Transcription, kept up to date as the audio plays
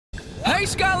Hey,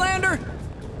 Skylander!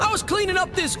 I was cleaning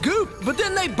up this goop, but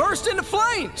then they burst into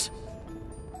flames.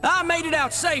 I made it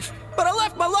out safe, but I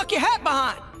left my lucky hat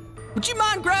behind. Would you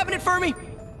mind grabbing it for me?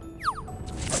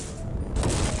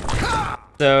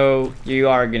 So, you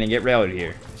are gonna get railed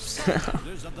here.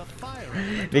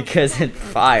 Because it's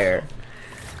fire.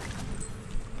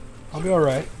 I'll be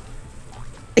alright.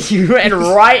 You ran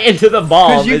right into the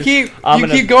bomb. Because you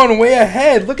keep going way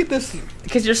ahead. Look at this.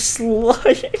 Because you're slow.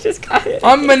 You just got it.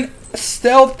 I'm an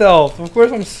stealth elf. Of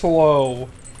course I'm slow.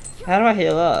 How do I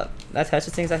heal up? That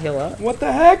touches things I heal up? What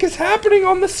the heck is happening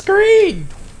on the screen?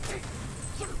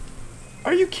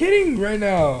 Are you kidding right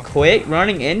now? Quit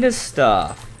running into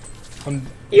stuff.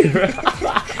 This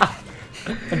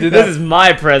is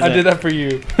my present. I did that for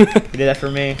you. You did that for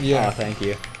me? Yeah. Oh, thank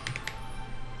you.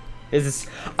 Is this...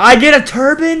 I get a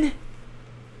turban?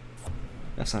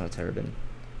 That's not a turban.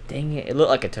 Dang it. It looked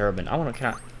like a turban. I want to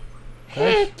count.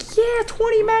 Heck yeah,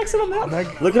 20 maximum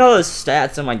health. Look at all those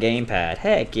stats on my gamepad.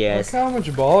 Heck yes. Look how much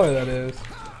baller that is.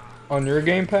 On your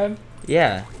gamepad?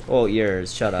 Yeah. Well,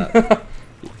 yours. Shut up.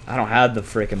 I don't have the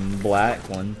freaking black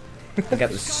one. I got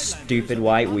the stupid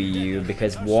white Wii U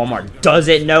because Walmart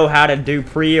doesn't know how to do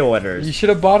pre-orders. You should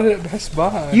have bought it at Best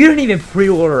Buy. You didn't even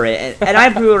pre-order it, and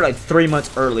I pre-ordered like 3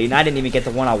 months early, and I didn't even get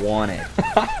the one I wanted.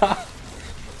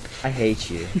 I hate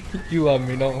you. You love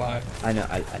me, don't lie. I know,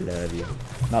 I love you.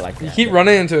 Not like that. You keep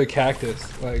running into a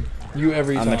cactus, like you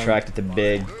every time. I'm attracted to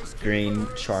big, green,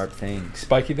 sharp things.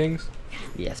 Spiky things?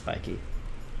 Yeah, spiky.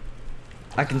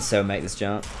 I can so make this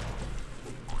jump.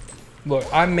 Look,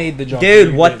 I made the jump.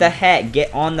 Dude, what the heck?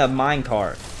 Get on the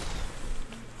minecart.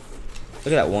 Look at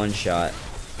that one shot.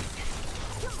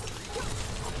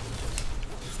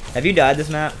 Have you died this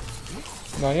map?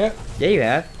 Not yet. Yeah, you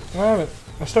have. I haven't.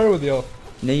 I started with the elf.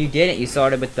 No, you didn't. You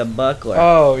started with the buckler.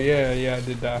 Oh, yeah, I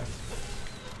did die.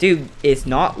 Dude, it's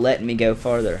not letting me go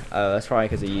farther. Oh, that's probably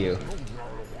because of you.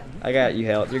 I got you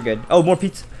help. You're good. Oh, more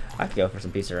pizza. I could go for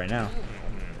some pizza right now.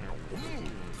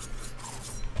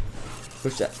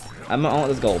 Push that. I want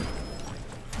this gold.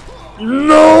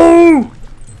 No!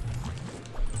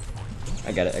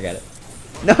 I got it.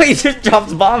 No, he just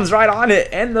drops bombs right on it,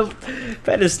 and the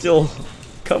pedestal.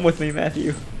 Come with me,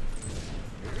 Matthew.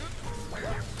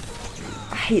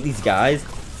 I hate these guys.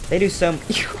 They do so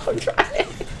much.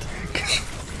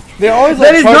 They always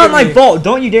that is not my fault.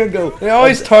 Don't you dare go. They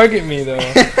always target me though.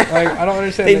 Like I don't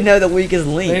understand. They know the weakest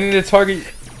link. They need to target.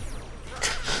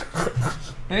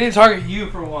 They need to target you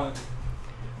for one.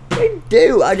 They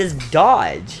do. I just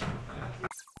dodge.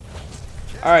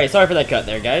 All right. Sorry for that cut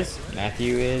there, guys.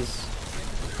 Matthew is.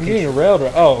 I'm getting railed.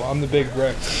 Oh, I'm the big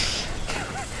wreck.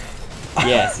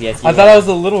 Yes. I thought I was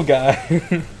the little guy.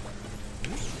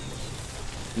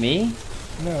 Me?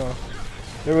 No.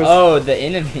 There was. Oh, the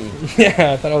enemy.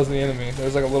 Yeah, I thought I was the enemy. There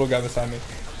was like a little guy beside me.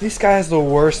 This guy has the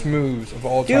worst moves of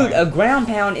all time. Dude, a ground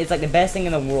pound is like the best thing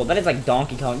in the world. That is like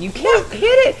Donkey Kong. You can't hit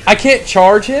it. I can't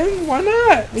charge him? Why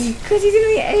not? Because he's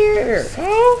in the air.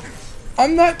 So?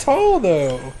 I'm not tall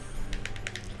though.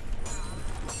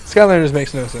 Skylanders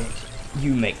makes no sense.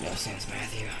 You make no sense,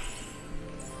 Matthew.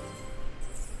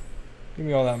 Give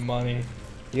me all that money.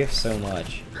 You have so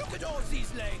much.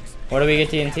 Where do we get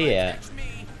TNT at? This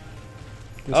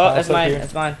Oh, that's house up mine. here.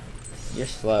 That's mine. You're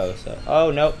slow, so.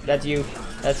 Oh nope, that's you.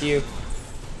 That's you.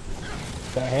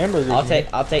 That hamburger.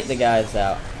 I'll take the guys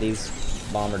out. These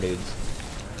bomber dudes.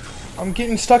 I'm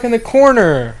getting stuck in the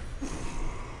corner.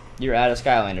 You're out of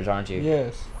Skylanders, aren't you?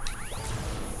 Yes.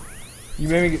 You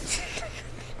made me get.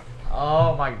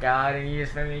 Oh my god, and you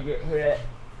just made me get hit.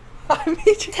 I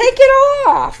made you Take it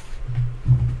off.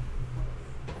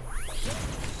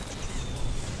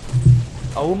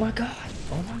 Oh my god.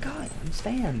 Oh my god. I'm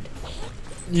spammed.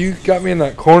 You got me in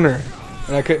that corner,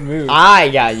 and I couldn't move. I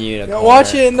got you in a corner.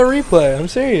 Watch it in the replay. I'm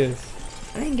serious.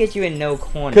 I didn't get you in no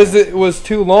corner. Because it was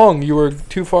too long. You were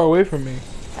too far away from me.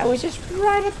 I was just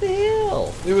right up the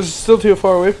hill. It was still too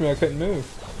far away from me. I couldn't move.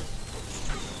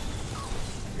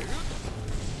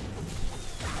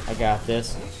 I got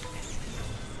this.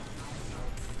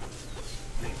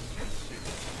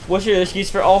 What's your excuse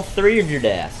for all 3 of your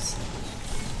deaths?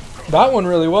 That one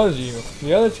really was you.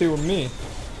 The other 2 were me.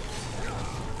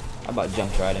 I about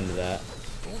jumped right into that.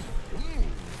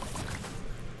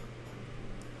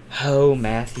 Oh,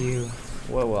 Matthew.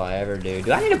 What will I ever do?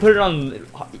 Do I need to put it on,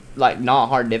 like, not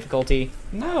hard difficulty?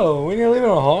 No, we need to leave it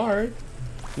on hard.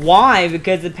 Why?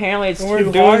 Because apparently it's too We're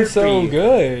hard doing for so you.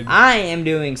 good. I am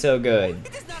doing so good.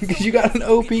 Because you got an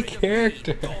OP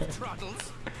character.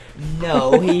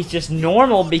 No, he's just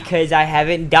normal because I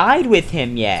haven't died with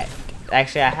him yet.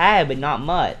 Actually, I have, but not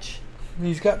much.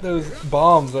 He's got those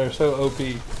bombs that are so OP.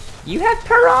 You have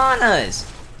piranhas.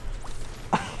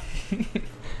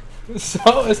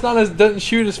 So it's not as doesn't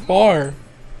shoot as far.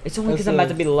 It's only because I'm about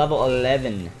to be level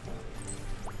 11.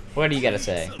 What do you gotta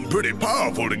say? Pretty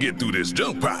powerful to get through this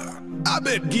junk pile. I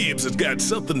bet Gibbs has got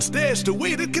something stashed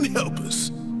away that can help us.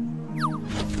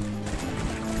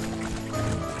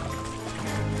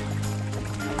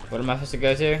 What am I supposed to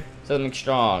go to? Something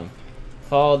strong.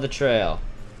 Follow the trail.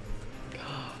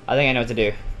 I think I know what to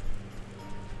do.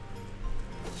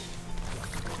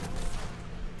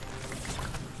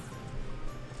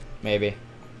 Maybe.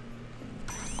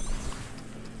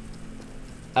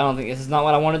 I don't think this is not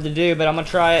what I wanted to do, but I'm gonna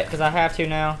try it because I have to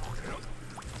now.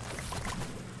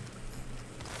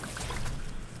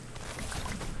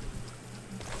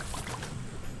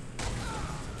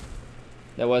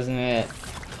 That wasn't it.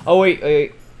 Oh wait,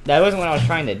 wait. That wasn't what I was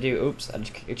trying to do. Oops, I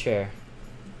just kicked a chair.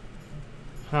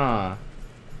 Huh.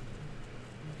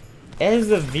 It is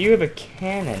the view of a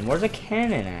cannon. Where's a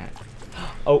cannon at?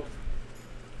 Oh.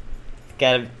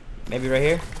 Got it. Maybe right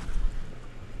here?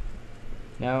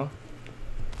 No?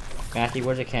 Matthew,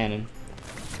 where's a cannon?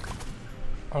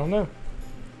 I don't know.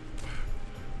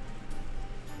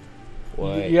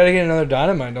 What? You gotta get another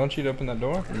dynamite, don't you, to open that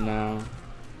door? No.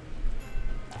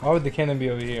 Why would the cannon be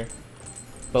over here?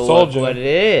 But Soldier. what it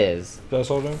is? Is that a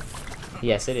soldier?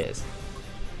 Yes, it is.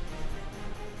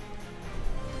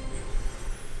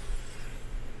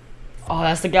 Oh,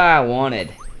 that's the guy I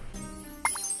wanted.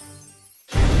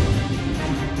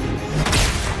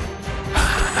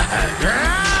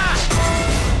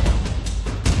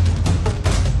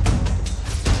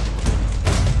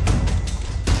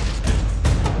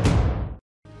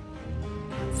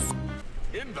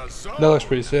 That looks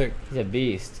pretty sick. He's a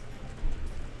beast.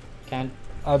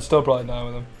 I'd still probably die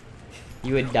with him.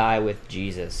 You would die with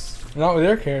Jesus. Not with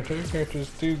your character. Your character's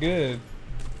too good.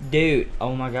 Dude,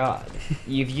 oh my god.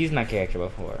 You've used my character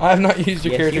before. I have not used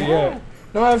your Yes, character you yet. have.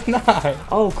 No, I have not.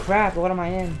 Oh crap, what am I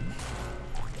in?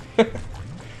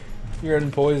 You're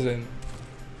in poison.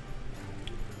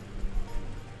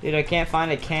 Dude, I can't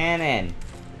find a cannon.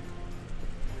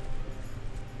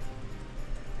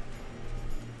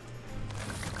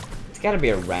 It's gotta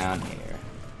be around here.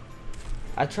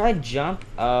 I tried jump.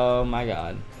 Oh my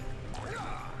god.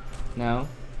 No.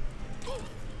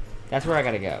 That's where I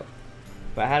gotta go.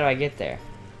 But how do I get there?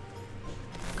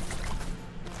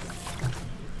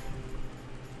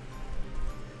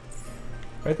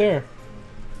 Right there.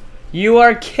 You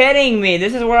are kidding me!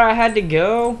 This is where I had to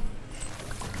go?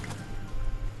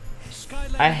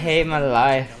 I hate my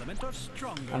life.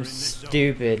 I'm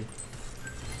stupid.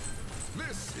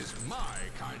 This is my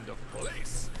kind of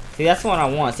place. See, that's the one I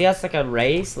want. See, that's like a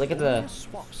race. Look at the...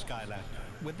 Swap Skylander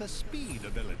with the speed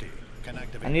ability can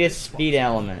activate. I need a speed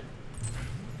element.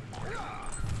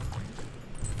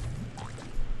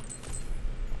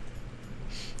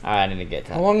 Alright, I need to get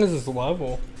How to... long is this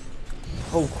level?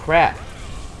 Oh, crap.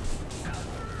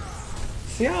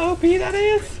 See how OP that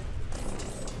is?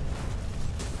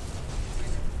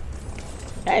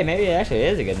 Hey, maybe it actually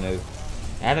is a good move.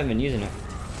 I haven't been using it.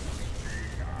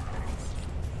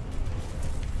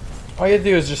 All you have to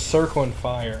do is just circle and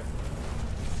fire.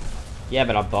 Yeah,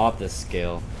 but I bought this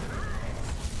skill.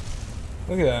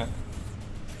 Look at that.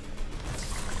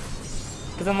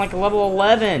 Because I'm like level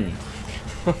 11.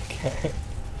 Okay.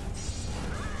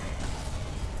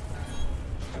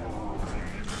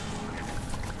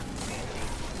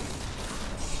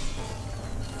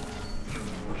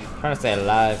 Trying to stay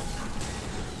alive.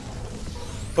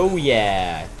 Oh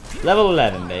yeah. Level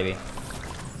 11, baby.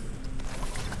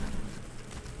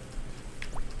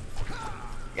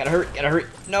 Gotta hurry, gotta hurry.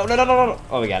 No, no, no, no, no.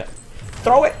 Oh, we got it.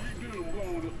 Throw it.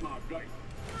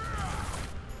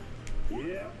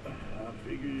 Yeah, I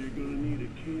figure you're gonna need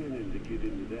a cannon to get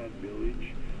into that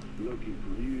village. Looking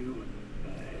for you, I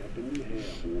happen to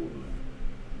have one.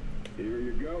 Here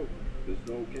you go. This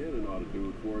old cannon ought to do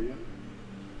it for you.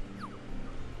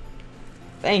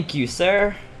 Thank you,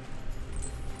 sir.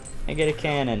 I get a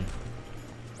cannon.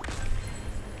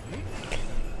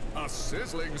 A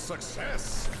sizzling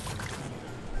success.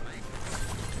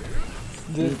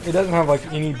 It doesn't have like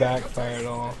any backfire at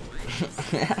all.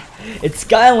 It's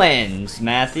Skylands,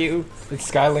 Matthew. It's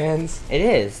Skylands. It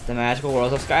is the magical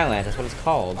world of Skylands. That's what it's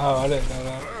called. Oh, I didn't know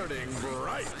that. Burning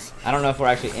bright. I don't know if we're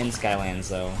actually in Skylands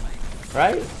though.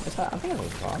 Right? That's what, I think that's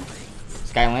what it's called.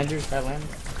 Skylanders, Skylands.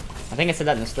 I think I said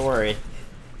that in the story.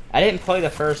 I didn't play the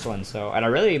first one, so and I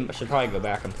really should probably go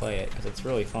back and play it because it's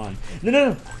really fun. No,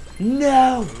 no,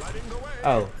 no, no!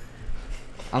 Oh,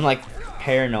 I'm like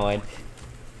paranoid.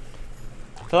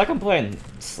 I feel like I'm playing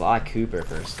Sly Cooper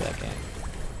for a second.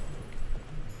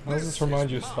 How does this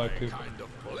remind you of Sly Cooper?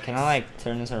 Can I like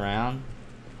turn this around?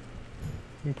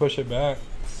 You can push it back.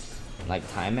 Like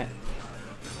time it?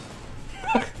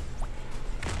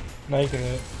 Making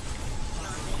it.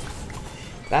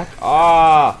 Back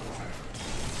off.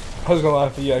 I was gonna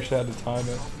laugh if you actually had to time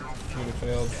it. You would have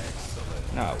failed.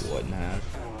 No, I wouldn't have.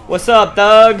 What's up,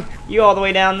 Thug? You all the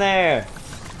way down there.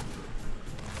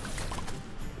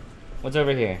 What's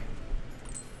over here?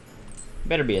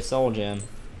 Better be a soul gem.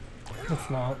 It's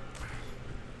not.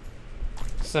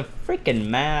 It's a freaking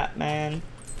map, man.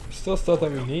 Still stuff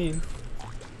that we need.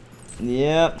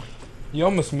 Yep. You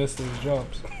almost missed those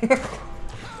jumps.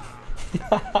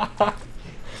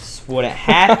 This wouldn't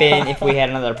happen if we had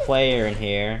another player in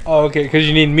here. Oh, okay, because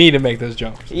you need me to make those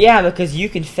jumps. Yeah, because you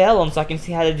can fail them so I can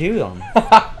see how to do them.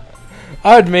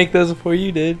 I'd make those before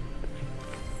you did.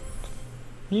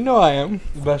 You know I am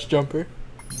the best jumper.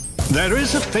 There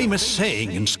is a famous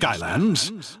saying in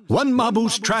Skylands, one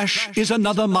Mabu's trash is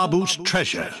another Mabu's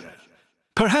treasure.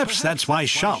 Perhaps that's why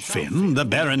Sharpfin, the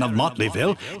Baron of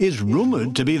Moteyville, is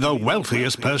rumored to be the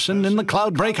wealthiest person in the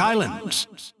Cloudbreak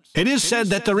Islands. It is said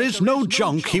that there is no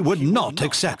junk he would not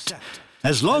accept,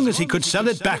 as long as he could sell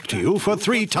it back to you for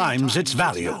 3 times its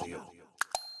value.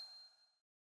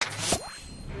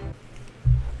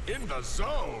 In the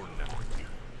zone.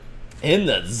 In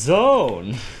the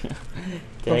zone.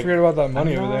 Don't forget about that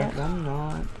money over there. I'm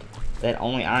not. That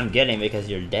only I'm getting because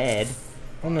you're dead.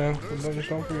 Oh no, just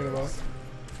don't forget about it.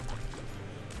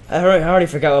 I already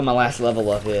forgot what my last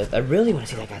level up is. I really want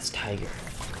to see that guy's tiger.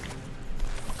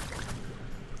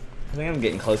 I think I'm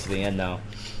getting close to the end though.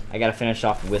 I gotta finish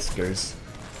off Whiskers.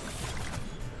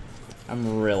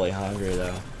 I'm really hungry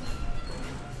though.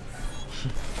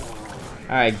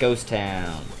 Alright, Ghost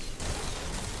Town.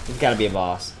 There's gotta be a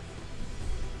boss.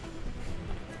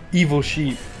 Evil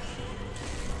sheep.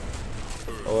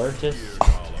 Or just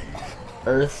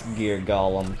Earth Gear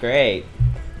Golem. Great.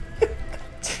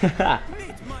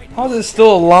 How is it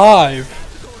still alive?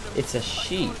 It's a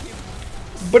sheep.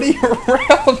 But he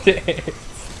around it.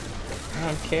 I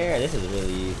don't care. This is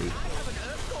really easy.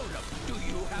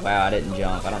 Wow, I didn't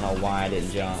jump. I don't know why I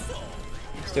didn't jump.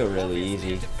 Still really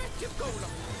easy.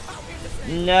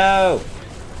 No!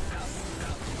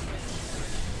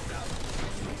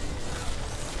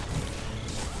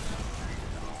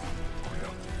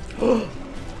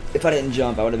 If I didn't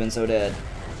jump, I would have been so dead.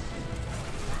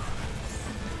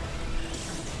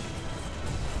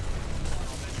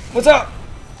 What's up?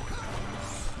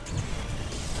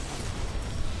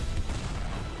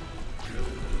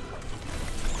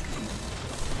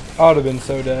 I would have been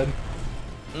so dead.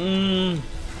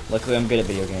 Luckily, I'm good at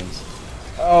video games.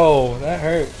 Oh, that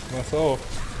hurt my soul.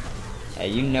 Hey,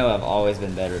 you know I've always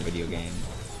been better at video games.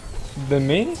 Than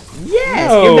me? Yes,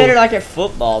 No. you're better like at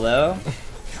football though.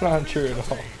 It's not true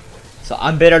at all. So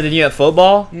I'm better than you at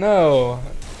football? No.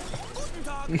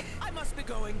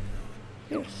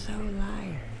 You're so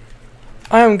liar.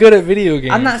 I am good at video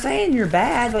games. I'm not saying you're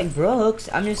bad like Brooks.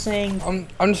 I'm just saying. I'm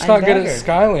just I'm not good better. at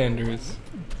Skylanders.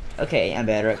 Okay, I'm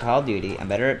better at Call of Duty. I'm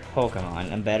better at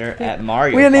Pokemon. I'm better at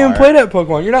Mario. We hadn't Kart. even played at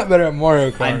Pokemon. You're not better at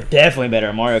Mario Kart. I'm definitely better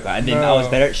at Mario Kart. I was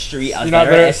No. better at Street. I was You're not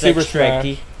better better at at Super SX Smash.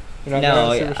 Trekkie. You're not No,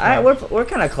 better at Super Smash. we're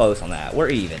kind of close on that. We're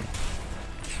even.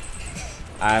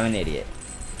 I'm an idiot.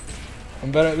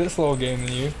 I'm better at this little game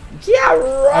than you. Yeah,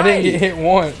 right. I didn't get hit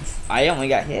once. I only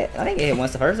got hit. I didn't get hit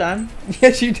once the first time.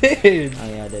 Yes, you did. Oh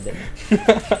yeah, I did.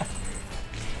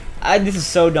 This is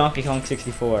so Donkey Kong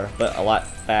 64, but a lot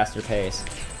faster pace.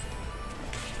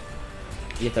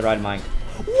 You have to ride mine.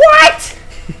 What?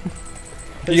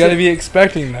 You gotta be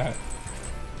expecting that.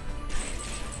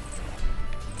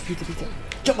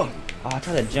 Jump him! Oh, I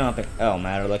tried to jump. Oh,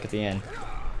 matter. Look at the end.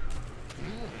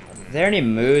 Is there any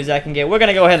moves I can get? We're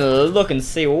gonna go ahead and look and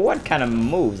see what kind of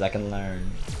moves I can learn.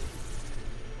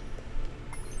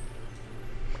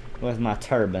 Where's my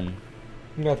turban?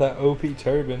 You got that OP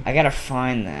turban. I gotta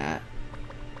find that.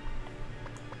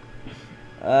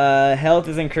 Health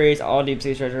is increased. All deep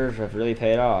sea treasures have really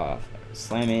paid off.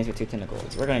 Slam enemies with 2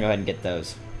 tentacles. We're gonna go ahead and get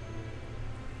those.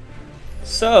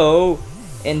 So,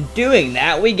 in doing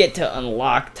that, we get to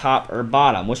unlock top or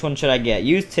bottom. Which one should I get?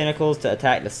 Use tentacles to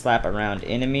attack to slap around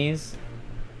enemies.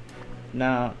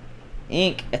 No.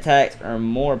 Ink attacks are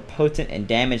more potent and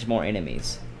damage more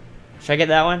enemies. Should I get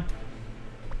that one?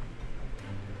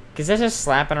 Because that's just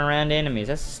slapping around enemies.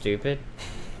 That's stupid.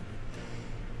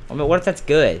 I mean, what if that's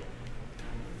good?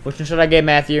 Which one should I get,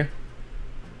 Matthew?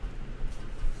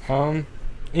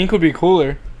 Ink would be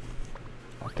cooler.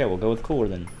 Okay, we'll go with cooler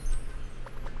then.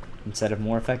 Instead of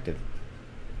more effective.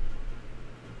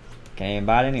 Can't even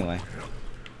buy it anyway.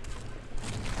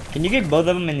 Can you get both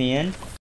of them in the end?